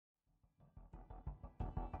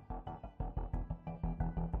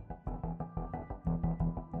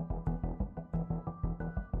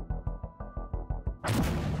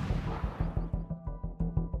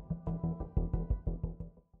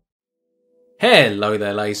Hello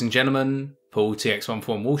there ladies and gentlemen, Paul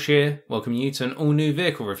TX14 Walsh here, welcoming you to an all new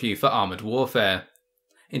vehicle review for Armoured Warfare.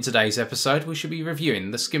 In today's episode we shall be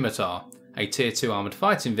reviewing the Scimitar, a Tier 2 armoured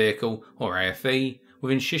fighting vehicle, or AFV,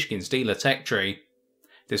 within Shishkin's dealer tech tree.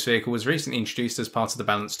 This vehicle was recently introduced as part of the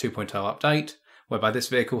Balance 2.0 update, whereby this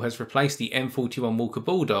vehicle has replaced the M41 Walker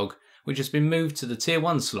Bulldog, which has been moved to the Tier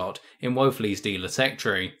 1 slot in Woefully's dealer tech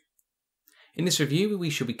tree. In this review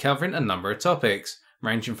we shall be covering a number of topics,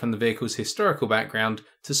 ranging from the vehicle's historical background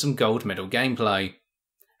to some gold medal gameplay.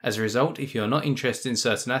 As a result, if you are not interested in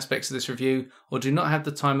certain aspects of this review or do not have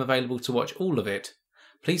the time available to watch all of it,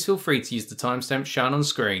 please feel free to use the timestamp shown on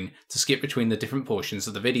screen to skip between the different portions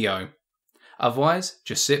of the video. Otherwise,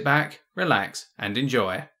 just sit back, relax and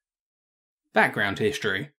enjoy. Background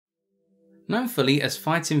history. Known fully as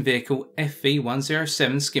fighting vehicle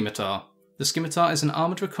FV107 Scimitar, the Scimitar is an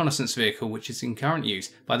armoured reconnaissance vehicle which is in current use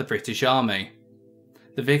by the British Army.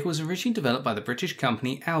 The vehicle was originally developed by the British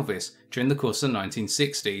company AFVs during the course of the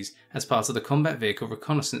 1960s as part of the Combat Vehicle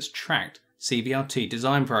Reconnaissance Tracked CVRT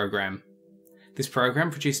design programme. This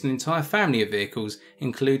programme produced an entire family of vehicles,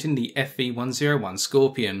 including the FV101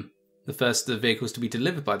 Scorpion, the first of the vehicles to be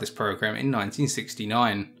delivered by this programme in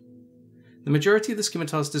 1969. The majority of the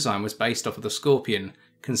Scimitar's design was based off of the Scorpion,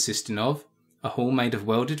 consisting of a hull made of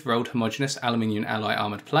welded rolled homogeneous aluminium alloy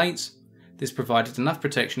armoured plates. This provided enough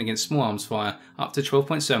protection against small arms fire up to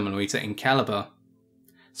 12.7mm in calibre,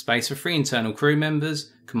 space for 3 internal crew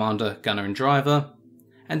members, commander, gunner and driver,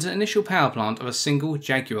 and an initial power plant of a single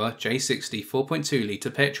Jaguar J60 4.2 litre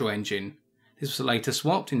petrol engine. This was later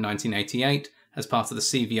swapped in 1988 as part of the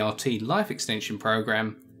CVRT life extension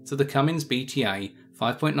programme to the Cummins BTA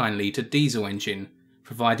 5.9 litre diesel engine,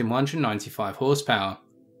 providing 195 horsepower.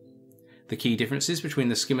 The key differences between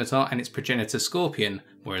the Scimitar and its progenitor Scorpion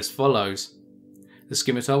were as follows. The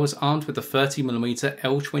Scimitar was armed with a 30mm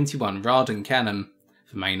L21 Radon cannon,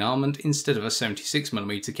 for main armament instead of a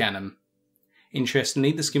 76mm cannon.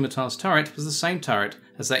 Interestingly, the Scimitar's turret was the same turret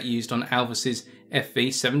as that used on Alvis's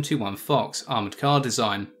FV107 Fox armoured car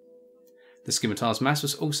design. The Scimitar's mass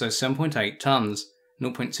was also 7.8 tonnes,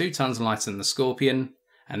 0.2 tonnes lighter than the Scorpion,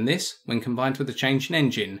 and this, when combined with the change in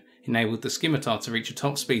engine, enabled the Scimitar to reach a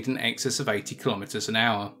top speed in excess of 80 km an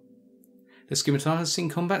hour. The Scimitar has seen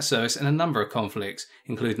combat service in a number of conflicts,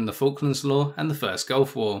 including the Falklands War and the First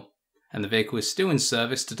Gulf War, and the vehicle is still in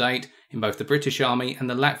service to date in both the British Army and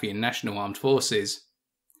the Latvian National Armed Forces.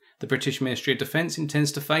 The British Ministry of Defence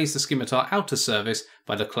intends to phase the Scimitar out of service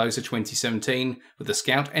by the close of 2017 with the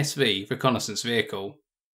Scout SV reconnaissance vehicle.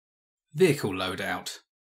 Vehicle loadout.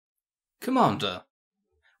 Commander.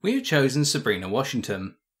 We have chosen Sabrina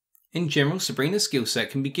Washington. In general, Sabrina's skill set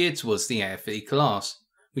can be geared towards the AFV class.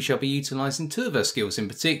 We shall be utilising 2 of her skills in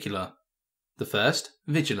particular. The first,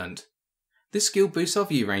 Vigilant. This skill boosts our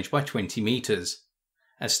view range by 20 metres.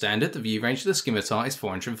 As standard, the view range of the Scimitar is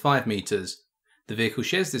 405 metres. The vehicle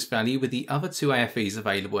shares this value with the other 2 AFVs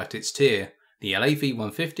available at its tier, the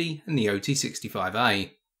LAV-150 and the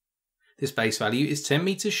OT-65A. This base value is 10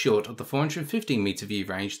 metres short of the 415 metre view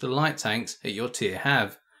range the light tanks at your tier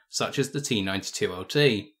have, such as the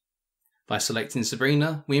T-92LT. By selecting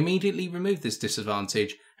Sabrina, we immediately remove this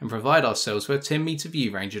disadvantage and provide ourselves with a 10 metre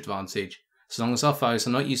view range advantage, as long as our foes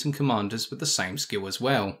are not using commanders with the same skill as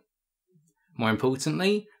well. More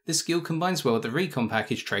importantly, this skill combines well with the recon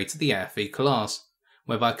package trait of the AFV class,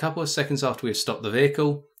 whereby a couple of seconds after we have stopped the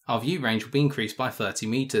vehicle, our view range will be increased by 30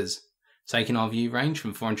 metres, taking our view range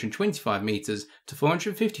from 425 metres to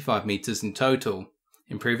 455 metres in total,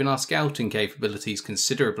 improving our scouting capabilities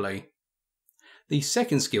considerably. The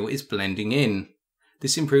second skill is Blending In.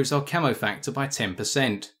 This improves our camo factor by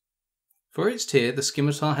 10%. For its tier, the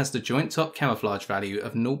Scimitar has the joint top camouflage value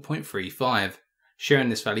of 0.35, sharing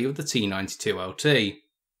this value with the T-92LT.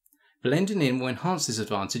 Blending In will enhance this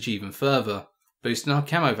advantage even further, boosting our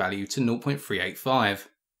camo value to 0.385.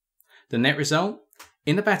 The net result?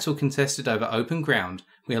 In a battle contested over open ground,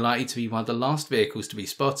 we are likely to be one of the last vehicles to be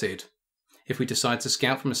spotted. If we decide to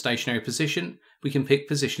scout from a stationary position, we can pick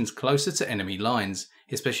positions closer to enemy lines,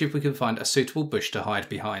 especially if we can find a suitable bush to hide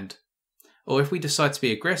behind. Or if we decide to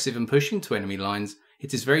be aggressive and push into enemy lines,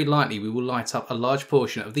 it is very likely we will light up a large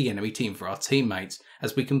portion of the enemy team for our teammates,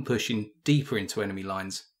 as we can push in deeper into enemy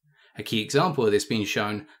lines. A key example of this being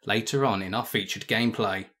shown later on in our featured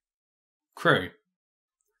gameplay. Crew.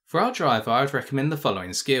 For our driver, I would recommend the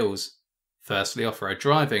following skills. Firstly, off-road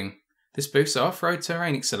driving. This boosts our off-road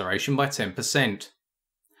terrain acceleration by 10%.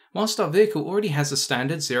 Whilst our vehicle already has a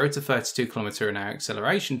standard 0 to 32 km/h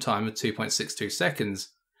acceleration time of 2.62 seconds,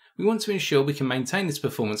 we want to ensure we can maintain this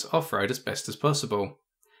performance off-road as best as possible,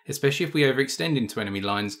 especially if we overextend into enemy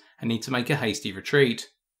lines and need to make a hasty retreat.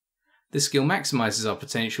 This skill maximises our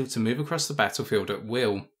potential to move across the battlefield at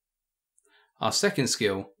will. Our second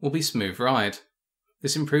skill will be Smooth Ride.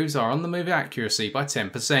 This improves our on-the-move accuracy by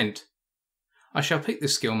 10%. I shall pick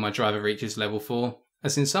this skill when my driver reaches level 4,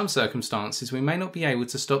 as in some circumstances we may not be able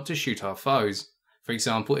to stop to shoot our foes, for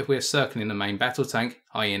example if we are circling the main battle tank,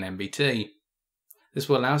 i.e. an MBT. This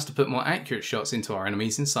will allow us to put more accurate shots into our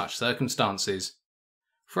enemies in such circumstances.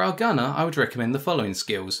 For our gunner, I would recommend the following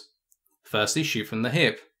skills. Firstly, Shoot from the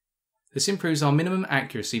Hip. This improves our minimum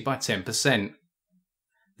accuracy by 10%.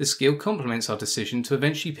 This skill complements our decision to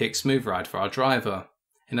eventually pick Smooth Ride for our driver.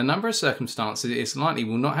 In a number of circumstances it is likely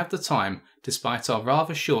we'll not have the time, despite our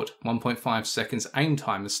rather short 1.5 seconds aim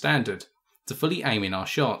time as standard, to fully aim in our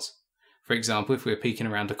shots. For example if we are peeking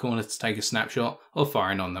around a corner to take a snapshot or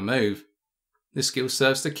firing on the move. This skill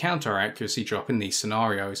serves to counter our accuracy drop in these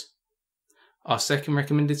scenarios. Our second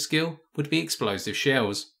recommended skill would be Explosive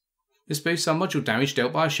Shells. This boosts our module damage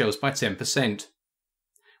dealt by our shells by 10%.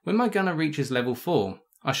 When my gunner reaches level 4,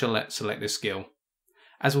 I shall select this skill.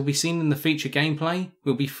 As will be seen in the feature gameplay,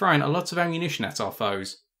 we'll be throwing a lot of ammunition at our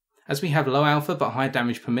foes. As we have low alpha but high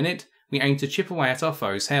damage per minute, we aim to chip away at our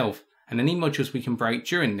foes' health, and any modules we can break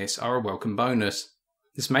during this are a welcome bonus.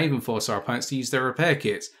 This may even force our opponents to use their repair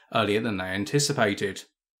kits earlier than they anticipated.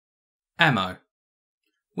 Ammo.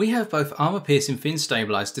 We have both armour piercing fin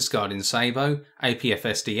stabilised discarding Sabo,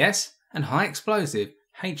 AFVs and high explosive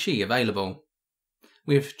HE available.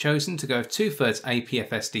 We have chosen to go with 2/3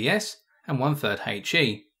 AFVs and 1/3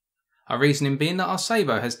 HE. Our reasoning being that our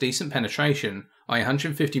Sabo has decent penetration, i.e.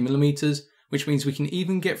 150mm, which means we can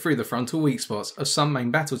even get through the frontal weak spots of some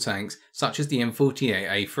main battle tanks such as the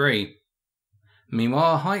M48A3. Meanwhile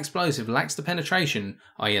our high explosive lacks the penetration,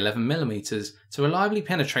 i.e. 11mm, to reliably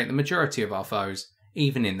penetrate the majority of our foes,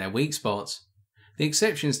 even in their weak spots. The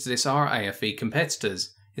exceptions to this are our AFV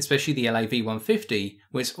competitors, especially the FV107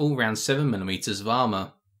 with its all-round 7mm of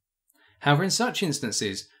armour. However, in such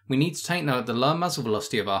instances, we need to take note of the low muzzle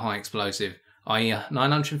velocity of our high explosive, i.e.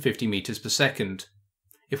 950 meters per second.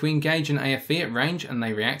 If we engage an AFV at range and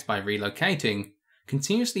they react by relocating,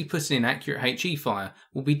 continuously putting in accurate HE fire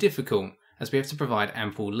will be difficult as we have to provide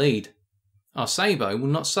ample lead. Our Sabo will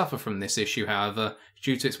not suffer from this issue however,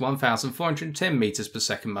 due to its 1410 meters per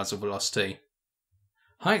second muzzle velocity.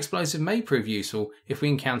 High explosive may prove useful if we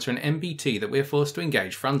encounter an MBT that we are forced to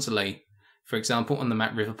engage frontally, for example on the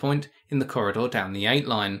map River Point in the corridor down the 8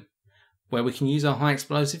 line, where we can use our high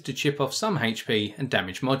explosive to chip off some HP and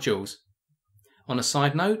damage modules. On a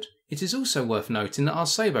side note, it is also worth noting that our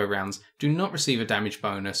Sabo rounds do not receive a damage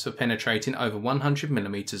bonus for penetrating over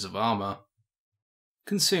 100mm of armour.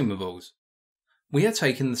 Consumables. We are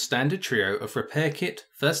taking the standard trio of repair kit,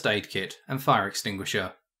 first aid kit and fire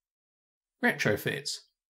extinguisher. Retrofits.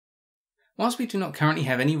 Whilst we do not currently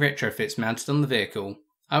have any retrofits mounted on the vehicle,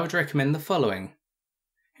 I would recommend the following.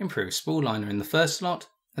 Improve spool liner in the first slot,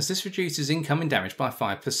 as this reduces incoming damage by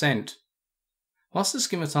 5%. Whilst the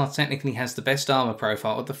Scimitar technically has the best armour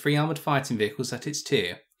profile of the 3 armoured fighting vehicles at its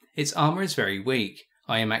tier, its armour is very weak,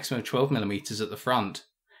 i.e. a maximum of 12mm at the front,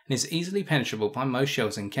 and is easily penetrable by most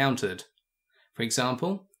shells encountered. For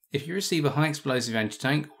example, if you receive a high explosive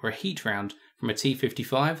anti-tank or a heat round from a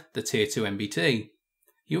T55, the tier 2 MBT,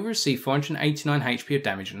 you will receive 489 HP of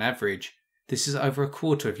damage on average. This is over a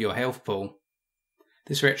quarter of your health pool.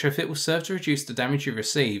 This retrofit will serve to reduce the damage you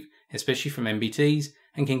receive, especially from MBTs,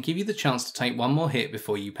 and can give you the chance to take one more hit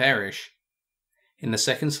before you perish. In the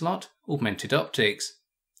second slot, Augmented Optics.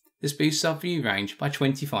 This boosts our view range by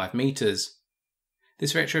 25 meters.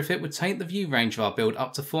 This retrofit would take the view range of our build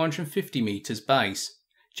up to 450 meters base,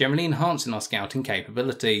 generally enhancing our scouting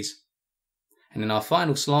capabilities. And in our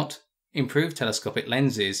final slot, Improved Telescopic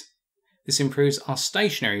Lenses. This improves our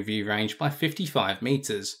stationary view range by 55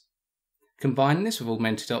 meters. Combining this with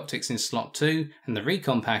Augmented Optics in slot 2 and the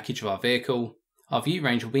recon package of our vehicle, our view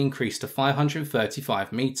range will be increased to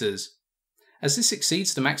 535 meters. As this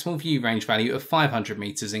exceeds the maximal view range value of 500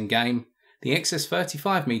 meters in game, the excess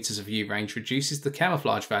 35 meters of view range reduces the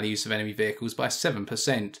camouflage values of enemy vehicles by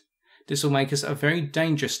 7%. This will make us a very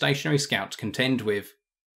dangerous stationary scout to contend with.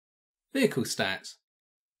 Vehicle stats.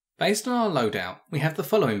 Based on our loadout, we have the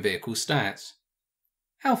following vehicle stats.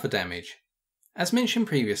 Alpha damage. As mentioned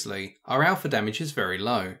previously, our alpha damage is very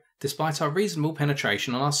low, despite our reasonable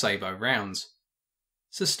penetration on our Sabo rounds.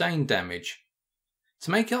 Sustained damage.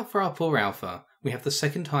 To make up for our poor alpha, we have the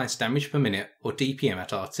second highest damage per minute or DPM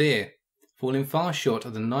at our tier, falling far short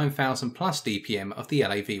of the 9000 plus DPM of the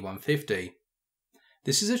FV107.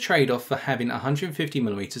 This is a trade-off for having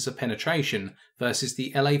 150mm of penetration versus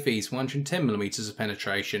the LAV's 110mm of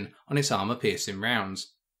penetration on its armour-piercing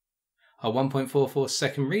rounds. Our 1.44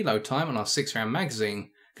 second reload time on our 6-round magazine,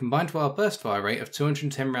 combined with our burst fire rate of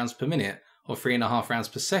 210 rounds per minute or 3.5 rounds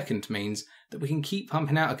per second means that we can keep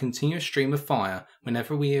pumping out a continuous stream of fire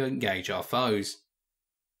whenever we engage our foes.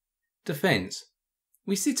 Defence.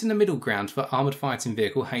 We sit in the middle ground for Armoured Fighting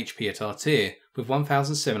Vehicle HP at our tier, with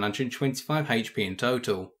 1725 HP in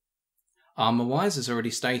total. Armour wise, as already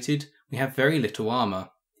stated, we have very little armour,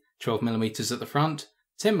 12mm at the front,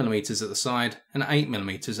 10mm at the side and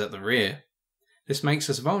 8mm at the rear. This makes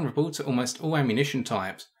us vulnerable to almost all ammunition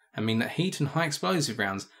types, and mean that heat and high explosive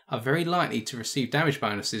rounds are very likely to receive damage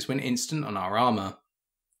bonuses when instant on our armour.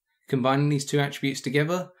 Combining these two attributes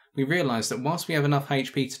together, we realise that whilst we have enough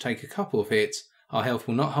HP to take a couple of hits, our health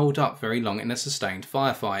will not hold up very long in a sustained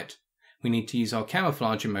firefight. We need to use our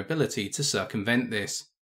camouflage and mobility to circumvent this.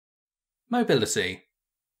 Mobility.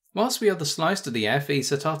 Whilst we are the slowest of the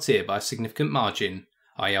AFVs at our tier by a significant margin,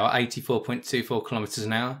 i.e. our 84.24 km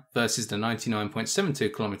an hour versus the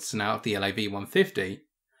 99.72 km an hour of the FV107,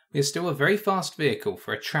 we are still a very fast vehicle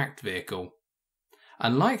for a tracked vehicle.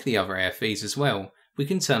 Unlike the other AFVs as well, we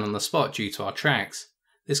can turn on the spot due to our tracks.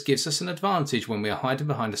 This gives us an advantage when we are hiding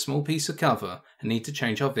behind a small piece of cover and need to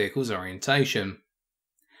change our vehicle's orientation.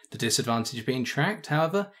 The disadvantage of being tracked,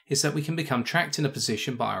 however, is that we can become tracked in a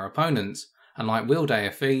position by our opponents, unlike wheeled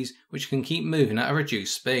AFVs which can keep moving at a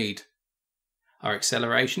reduced speed. Our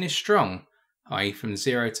acceleration is strong, i.e. from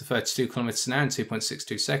 0 to 32 km an hour in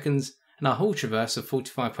 2.62 seconds, and our hull traverse of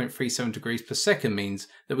 45.37 degrees per second means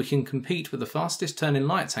that we can compete with the fastest turning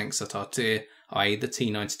light tanks at our tier, i.e. the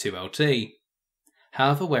T92LT.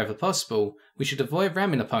 However, wherever possible, we should avoid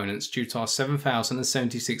ramming opponents due to our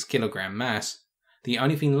 7,076 kg mass. The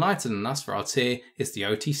only thing lighter than us for our tier is the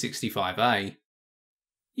OT65A.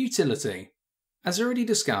 Utility. As already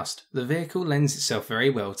discussed, the vehicle lends itself very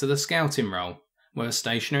well to the scouting role, whether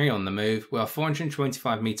stationary or on the move with our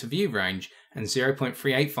 425 metre view range and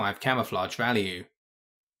 0.385 camouflage value.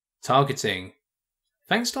 Targeting.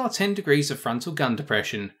 Thanks to our 10 degrees of frontal gun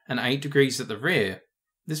depression and 8 degrees at the rear,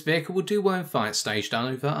 this vehicle will do well in fights staged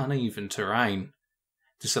over uneven terrain.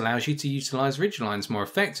 This allows you to utilise ridgelines more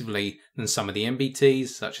effectively than some of the MBTs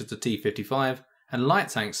such as the T55 and light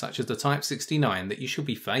tanks such as the Type 69 that you should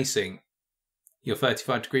be facing. Your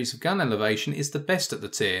 35 degrees of gun elevation is the best at the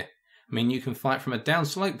tier, meaning you can fight from a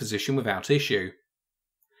downslope position without issue.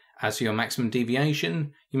 As for your maximum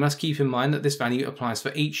deviation, you must keep in mind that this value applies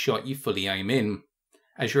for each shot you fully aim in.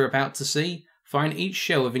 As you're about to see, firing each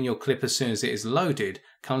shell within your clip as soon as it is loaded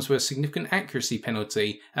comes with a significant accuracy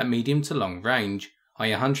penalty at medium to long range,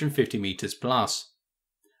 i.e. 150 metres plus.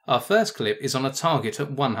 Our first clip is on a target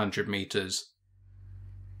at 100 metres.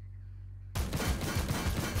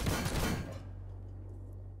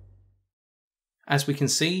 As we can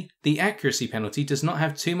see, the accuracy penalty does not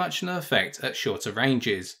have too much of an effect at shorter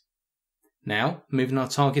ranges. Now, moving our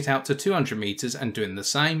target out to 200 metres and doing the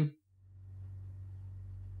same.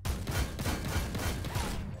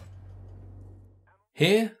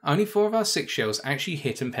 Here, only 4 of our 6 shells actually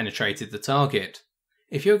hit and penetrated the target.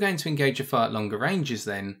 If you're going to engage a foe at longer ranges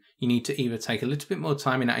then, you need to either take a little bit more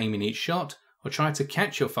time in aiming each shot, or try to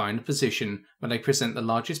catch your foe in a position where they present the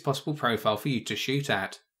largest possible profile for you to shoot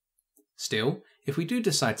at. Still, if we do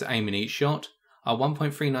decide to aim in each shot, our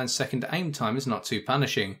 1.39 second aim time is not too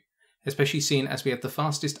punishing, especially seeing as we have the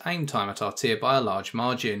fastest aim time at our tier by a large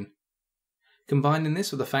margin. Combining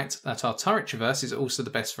this with the fact that our turret traverse is also the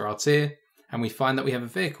best for our tier, and we find that we have a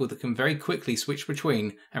vehicle that can very quickly switch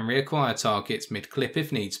between and reacquire targets mid-clip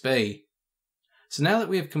if needs be. So now that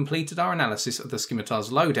we have completed our analysis of the Scimitar's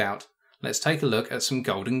loadout, let's take a look at some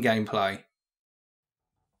golden gameplay.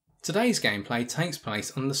 Today's gameplay takes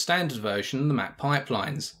place on the standard version of the map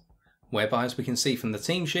pipelines, whereby as we can see from the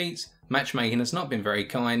team sheets, matchmaking has not been very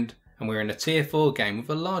kind, and we're in a tier 4 game with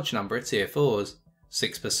a large number of tier 4s,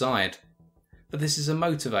 6 per side. But this is a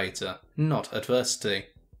motivator, not adversity.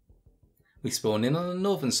 We spawn in on the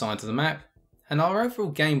northern side of the map, and our overall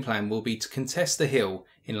game plan will be to contest the hill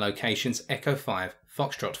in locations Echo 5,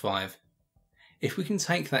 Foxtrot 5. If we can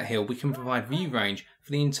take that hill, we can provide view range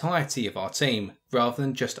for the entirety of our team, rather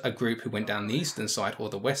than just a group who went down the eastern side or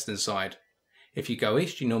the western side. If you go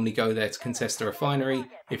east, you normally go there to contest the refinery.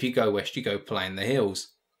 If you go west, you go play in the hills.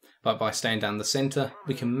 But by staying down the centre,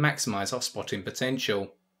 we can maximise our spotting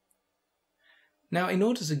potential. Now, in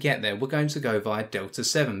order to get there, we're going to go via Delta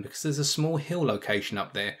 7 because there's a small hill location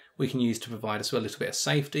up there we can use to provide us with a little bit of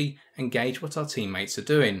safety and gauge what our teammates are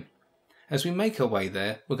doing. As we make our way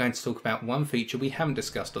there, we're going to talk about one feature we haven't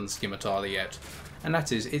discussed on the Scimitar yet, and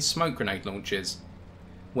that is its smoke grenade launchers,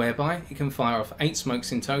 whereby it can fire off 8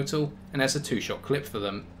 smokes in total and has a 2-shot clip for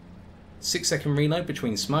them. 6-second reload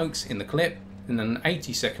between smokes in the clip, and then an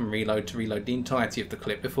 80-second reload to reload the entirety of the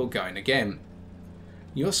clip before going again.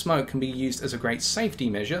 Your smoke can be used as a great safety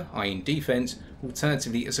measure, i.e. in defence,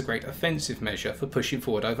 alternatively as a great offensive measure for pushing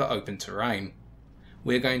forward over open terrain.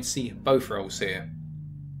 We're going to see both roles here.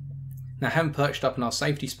 Now, having perched up in our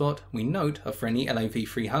safety spot, we note a friendly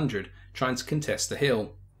LAV-300 trying to contest the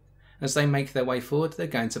hill. As they make their way forward, they're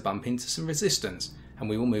going to bump into some resistance, and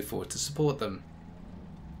we will move forward to support them.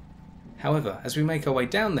 However, as we make our way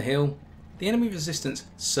down the hill, the enemy resistance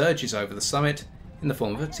surges over the summit in the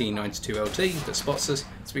form of a T-92LT that spots us,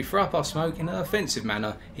 so we throw up our smoke in an offensive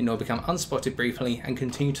manner in order to become unspotted briefly and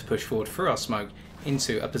continue to push forward through our smoke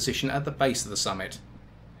into a position at the base of the summit.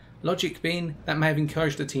 Logic being, that may have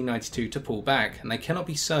encouraged the T-92 to pull back, and they cannot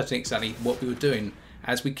be certain exactly what we were doing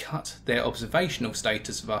as we cut their observational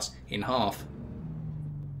status of us in half.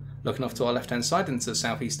 Looking off to our left hand side into the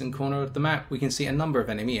southeastern corner of the map, we can see a number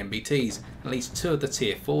of enemy MBTs, at least 2 of the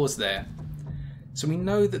tier 4s there. So we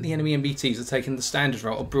know that the enemy MBTs are taking the standard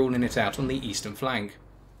role of brawling it out on the eastern flank.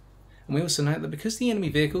 And we also note that because the enemy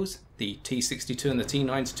vehicles, the T-62 and the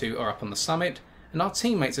T-92, are up on the summit, and our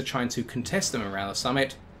teammates are trying to contest them around the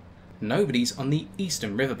summit, nobody's on the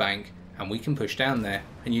eastern riverbank, and we can push down there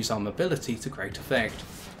and use our mobility to great effect.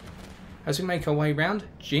 As we make our way round,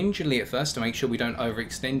 gingerly at first to make sure we don't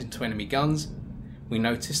overextend into enemy guns, we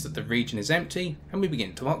notice that the region is empty and we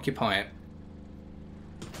begin to occupy it.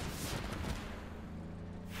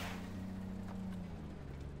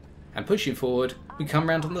 And pushing forward, we come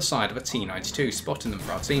round on the side of a T-92, spotting them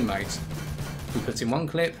for our teammates. We put in one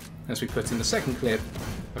clip, as we put in the second clip,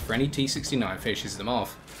 a friendly T-69 finishes them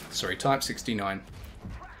off. Sorry, Type 69.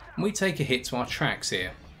 And we take a hit to our tracks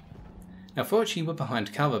here. Now fortunately we're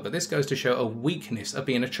behind cover, but this goes to show a weakness of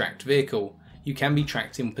being a tracked vehicle. You can be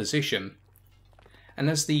tracked in position. And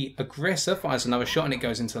as the aggressor fires another shot and it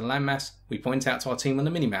goes into the landmass, we point out to our team on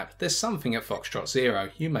the minimap, there's something at Foxtrot 0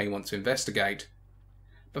 you may want to investigate.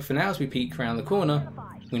 But for now, as we peek around the corner,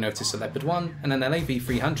 we notice a Leopard 1 and an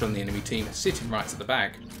LAV-300 on the enemy team sitting right at the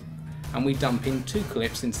back. And we dump in 2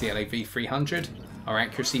 clips into the LAV-300, our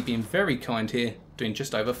accuracy being very kind here, doing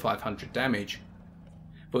just over 500 damage.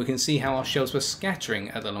 But we can see how our shells were scattering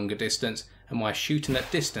at the longer distance, and why shooting at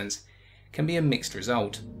distance can be a mixed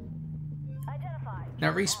result. Now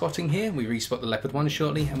respotting here, we respot the Leopard 1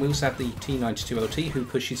 shortly, and we also have the T-92LT who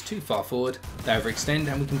pushes too far forward, they overextend,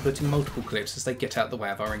 and we can put in multiple clips as they get out the way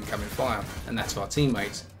of our incoming fire, and that's our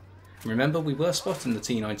teammates. And remember, we were spotting the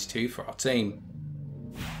T-92 for our team.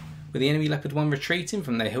 With the enemy Leopard 1 retreating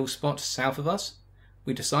from their hill spot south of us,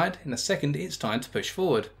 we decide in a second it's time to push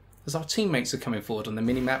forward, as our teammates are coming forward on the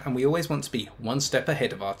minimap, and we always want to be one step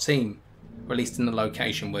ahead of our team, or at least in the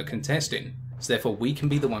location we're contesting, so therefore we can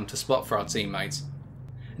be the one to spot for our teammates.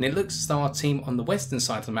 And it looks as though our team on the western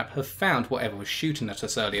side of the map have found whatever was shooting at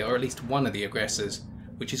us earlier, or at least one of the aggressors,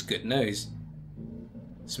 which is good news.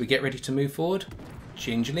 So we get ready to move forward.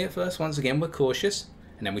 Gingerly at first, once again we're cautious,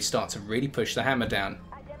 and then we start to really push the hammer down.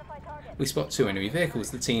 We spot 2 enemy vehicles,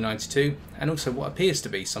 the T-92, and also what appears to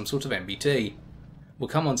be some sort of MBT. We'll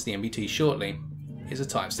come on to the MBT shortly. Here's a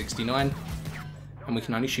Type 69, and we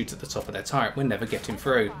can only shoot at the top of their turret. We're never getting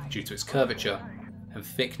through, due to its curvature and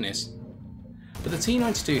thickness. But the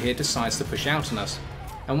T-92 here decides to push out on us,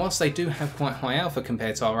 and whilst they do have quite high alpha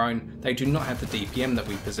compared to our own, they do not have the DPM that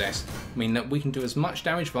we possess, meaning that we can do as much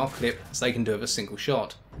damage with our clip as they can do with a single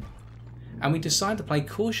shot. And we decide to play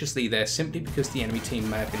cautiously there simply because the enemy team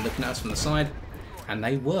may have been looking at us from the side, and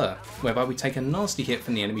they were, whereby we take a nasty hit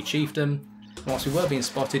from the enemy chieftain. Whilst we were being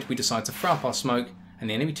spotted, we decide to throw up our smoke, and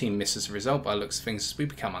the enemy team misses the result by the looks of things as we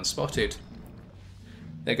become unspotted.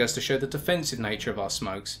 There goes to show the defensive nature of our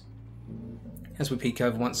smokes. As we peek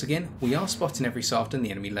over once again, we are spotting every so often the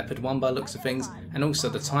enemy Leopard 1 by the looks of things, and also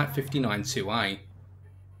the Type 59-2A.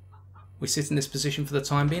 We sit in this position for the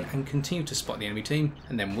time being and continue to spot the enemy team,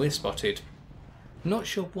 and then we're spotted. Not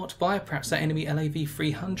sure what by, perhaps that enemy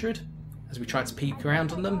LAV-300, as we try to peek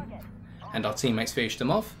around on them, and our teammates finish them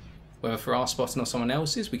off. Whether for our spotting or someone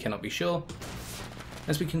else's, we cannot be sure.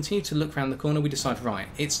 As we continue to look around the corner, we decide, right,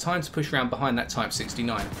 it's time to push around behind that Type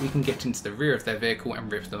 69. We can get into the rear of their vehicle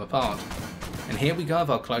and rip them apart. And here we go with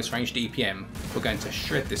our close range DPM. We're going to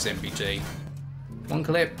shred this MBT. 1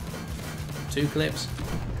 clip, 2 clips,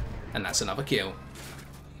 and that's another kill.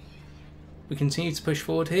 We continue to push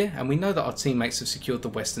forward here, and we know that our teammates have secured the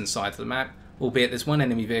western side of the map, albeit there's one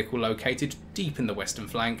enemy vehicle located deep in the western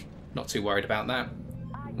flank. Not too worried about that.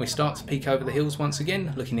 We start to peek over the hills once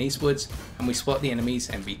again, looking eastwards, and we spot the enemy's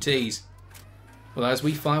MBTs. Although as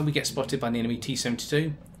we fire, we get spotted by the enemy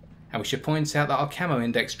T-72, and we should point out that our camo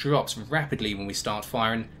index drops rapidly when we start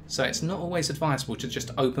firing, so it's not always advisable to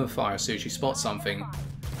just open fire as soon as you spot something.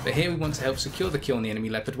 But here we want to help secure the kill on the enemy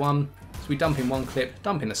Leopard 1, so we dump in one clip,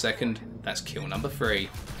 dump in a second, that's kill number 3.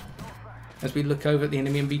 As we look over at the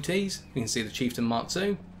enemy MBTs, we can see the Chieftain Mark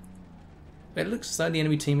II. But it looks as though the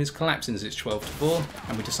enemy team is collapsing as it's 12-4,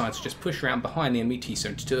 and we decide to just push around behind the enemy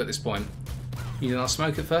T-72 at this point. Using our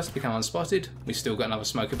smoke at first to become unspotted, we've still got another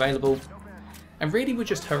smoke available. And really we're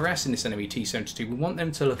just harassing this enemy T-72, we want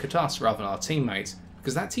them to look at us rather than our teammates,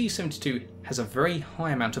 because that T-72 has a very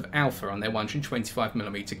high amount of alpha on their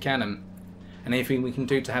 125mm cannon. And anything we can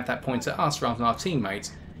do to have that point at us rather than our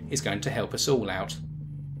teammates is going to help us all out.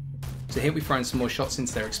 So here we've thrown some more shots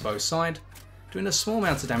into their exposed side, doing a small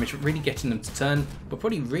amount of damage but really getting them to turn. We're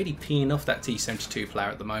probably really peeing off that T-72 player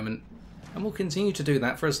at the moment, and we'll continue to do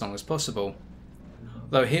that for as long as possible.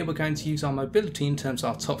 Though here we're going to use our mobility in terms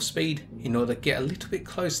of our top speed in order to get a little bit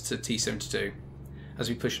closer to the T-72 as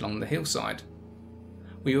we push along the hillside.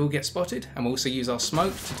 We will get spotted and we'll also use our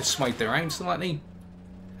smoke to dissuade their aim slightly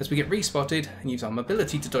as we get respotted and use our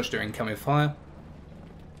mobility to dodge their incoming fire.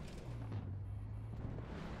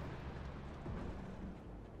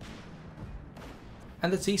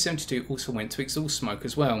 And the T-72 also went to exhaust smoke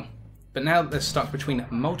as well. But now that they're stuck between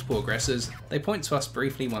multiple aggressors, they point to us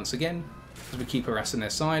briefly once again as we keep harassing their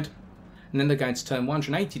side, and then they're going to turn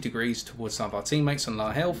 180 degrees towards some of our teammates on low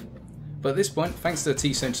health. But at this point, thanks to the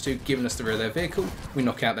T-72 giving us the rear of their vehicle, we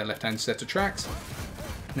knock out their left-hand set of tracks,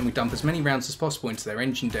 and then we dump as many rounds as possible into their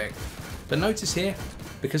engine deck. But notice here,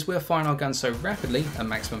 because we are firing our guns so rapidly at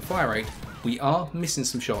maximum fire rate, we are missing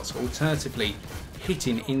some shots, alternatively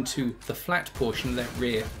hitting into the flat portion of their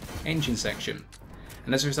rear engine section.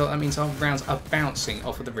 And as a result, that means our rounds are bouncing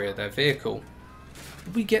off of the rear of their vehicle.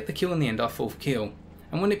 But we get the kill in the end, our 4th kill.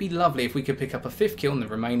 And wouldn't it be lovely if we could pick up a 5th kill in the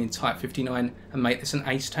remaining Type 59 and make this an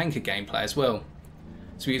ace tanker gameplay as well.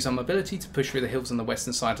 So we use our mobility to push through the hills on the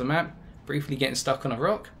western side of the map, briefly getting stuck on a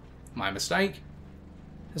rock. My mistake.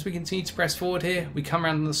 As we continue to press forward here, we come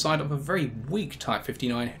around on the side of a very weak Type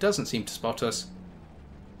 59 who doesn't seem to spot us.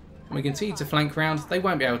 And we continue to flank round, they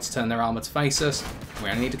won't be able to turn their armour to face us. We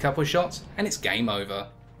only need a couple of shots and it's game over.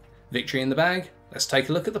 Victory in the bag, let's take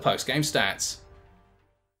a look at the post-game stats.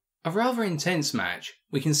 A rather intense match.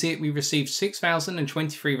 We can see we received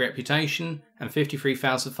 6,023 reputation and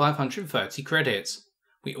 53,530 credits.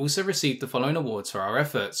 We also received the following awards for our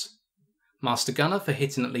efforts. Master Gunner for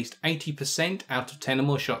hitting at least 80% out of 10 or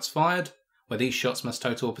more shots fired, where these shots must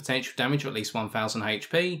total a potential damage of at least 1000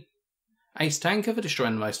 HP. Ace Tanker for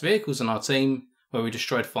destroying the most vehicles on our team, where we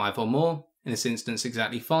destroyed 5 or more, in this instance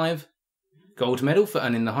exactly 5. Gold Medal for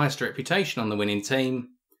earning the highest reputation on the winning team.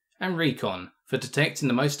 And Recon for detecting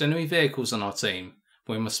the most enemy vehicles on our team,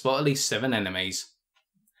 where we must spot at least 7 enemies.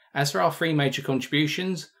 As for our 3 major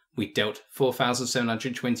contributions, we dealt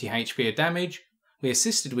 4,720 HP of damage, we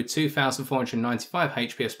assisted with 2,495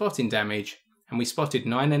 HP of spotting damage, and we spotted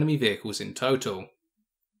 9 enemy vehicles in total.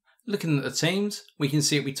 Looking at the teams, we can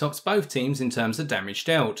see we topped both teams in terms of damage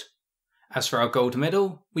dealt. As for our gold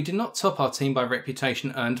medal, we did not top our team by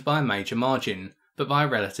reputation earned by a major margin, but by a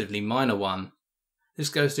relatively minor one. This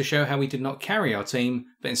goes to show how we did not carry our team,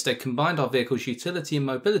 but instead combined our vehicle's utility and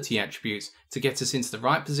mobility attributes to get us into the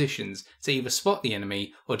right positions to either spot the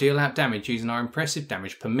enemy or deal out damage using our impressive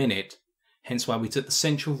damage per minute, hence why we took the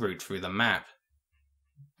central route through the map.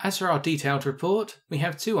 As for our detailed report, we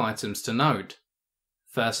have 2 items to note.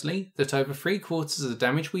 Firstly, that over 3/4 of the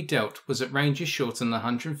damage we dealt was at ranges shorter than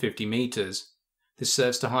 150 metres. This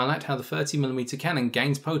serves to highlight how the 30mm cannon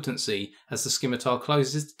gains potency as the Scimitar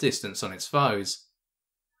closes the distance on its foes.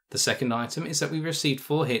 The second item is that we received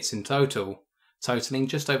 4 hits in total, totaling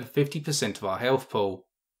just over 50% of our health pool.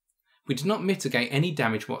 We did not mitigate any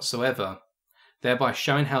damage whatsoever, thereby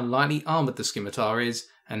showing how lightly armoured the Scimitar is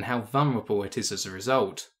and how vulnerable it is as a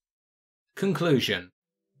result. Conclusion.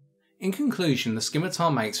 In conclusion, the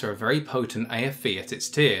Scimitar makes for a very potent AFV at its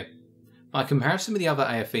tier. By comparison with the other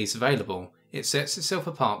AFVs available, it sets itself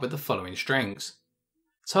apart with the following strengths.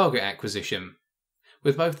 Target acquisition.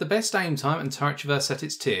 With both the best aim time and turret traverse at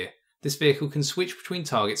its tier, this vehicle can switch between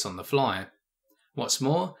targets on the fly. What's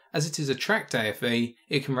more, as it is a tracked AFV,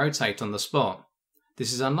 it can rotate on the spot.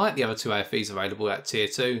 This is unlike the other 2 AFVs available at tier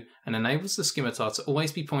 2 and enables the Scimitar to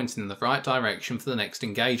always be pointing in the right direction for the next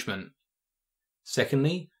engagement.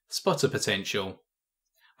 Secondly, spotter potential.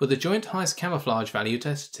 With the joint highest camouflage value at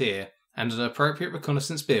its tier and an appropriate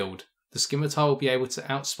reconnaissance build, the Scimitar will be able to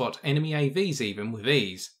outspot enemy AVs even with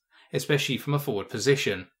ease, especially from a forward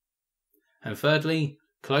position. And thirdly,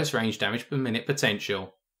 close range damage per minute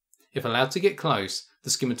potential. If allowed to get close, the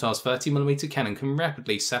Scimitar's 30mm cannon can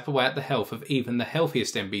rapidly sap away at the health of even the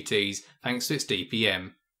healthiest MBTs thanks to its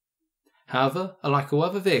DPM. However, unlike all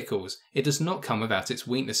other vehicles, it does not come without its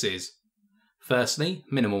weaknesses. Firstly,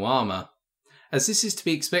 minimal armour. As this is to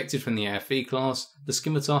be expected from the AFV class, the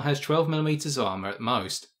Scimitar has 12mm of armour at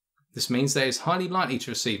most. This means that it is highly likely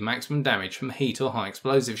to receive maximum damage from heat or high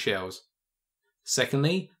explosive shells.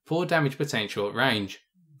 Secondly, poor damage potential at range.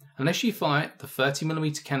 Unless you fire the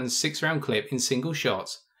 30mm cannon's 6-round clip in single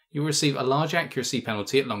shots, you will receive a large accuracy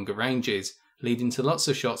penalty at longer ranges, leading to lots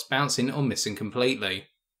of shots bouncing or missing completely.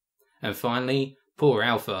 And finally, poor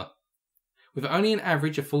alpha. With only an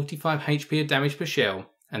average of 45 HP of damage per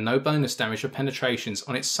shell, and no bonus damage or penetrations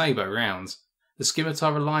on its sabot rounds, the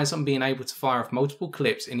Scimitar relies on being able to fire off multiple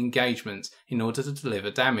clips in engagements in order to deliver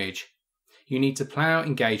damage. You need to plan out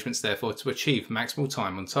engagements therefore to achieve maximal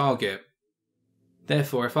time on target.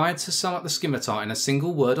 Therefore, if I had to sum up the Scimitar in a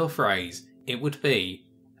single word or phrase, it would be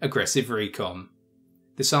aggressive recon.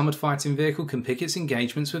 This armoured fighting vehicle can pick its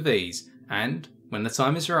engagements with ease and, when the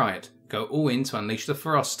time is right, go all in to unleash the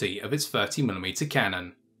ferocity of its 30mm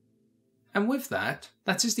cannon. And with that,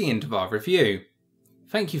 that is the end of our review.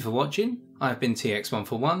 Thank you for watching. I have been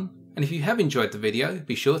TX141, and if you have enjoyed the video,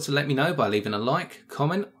 be sure to let me know by leaving a like,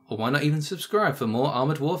 comment, or why not even subscribe for more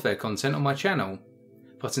Armoured Warfare content on my channel.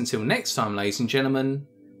 But until next time, ladies and gentlemen,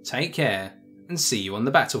 take care and see you on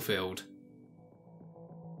the battlefield.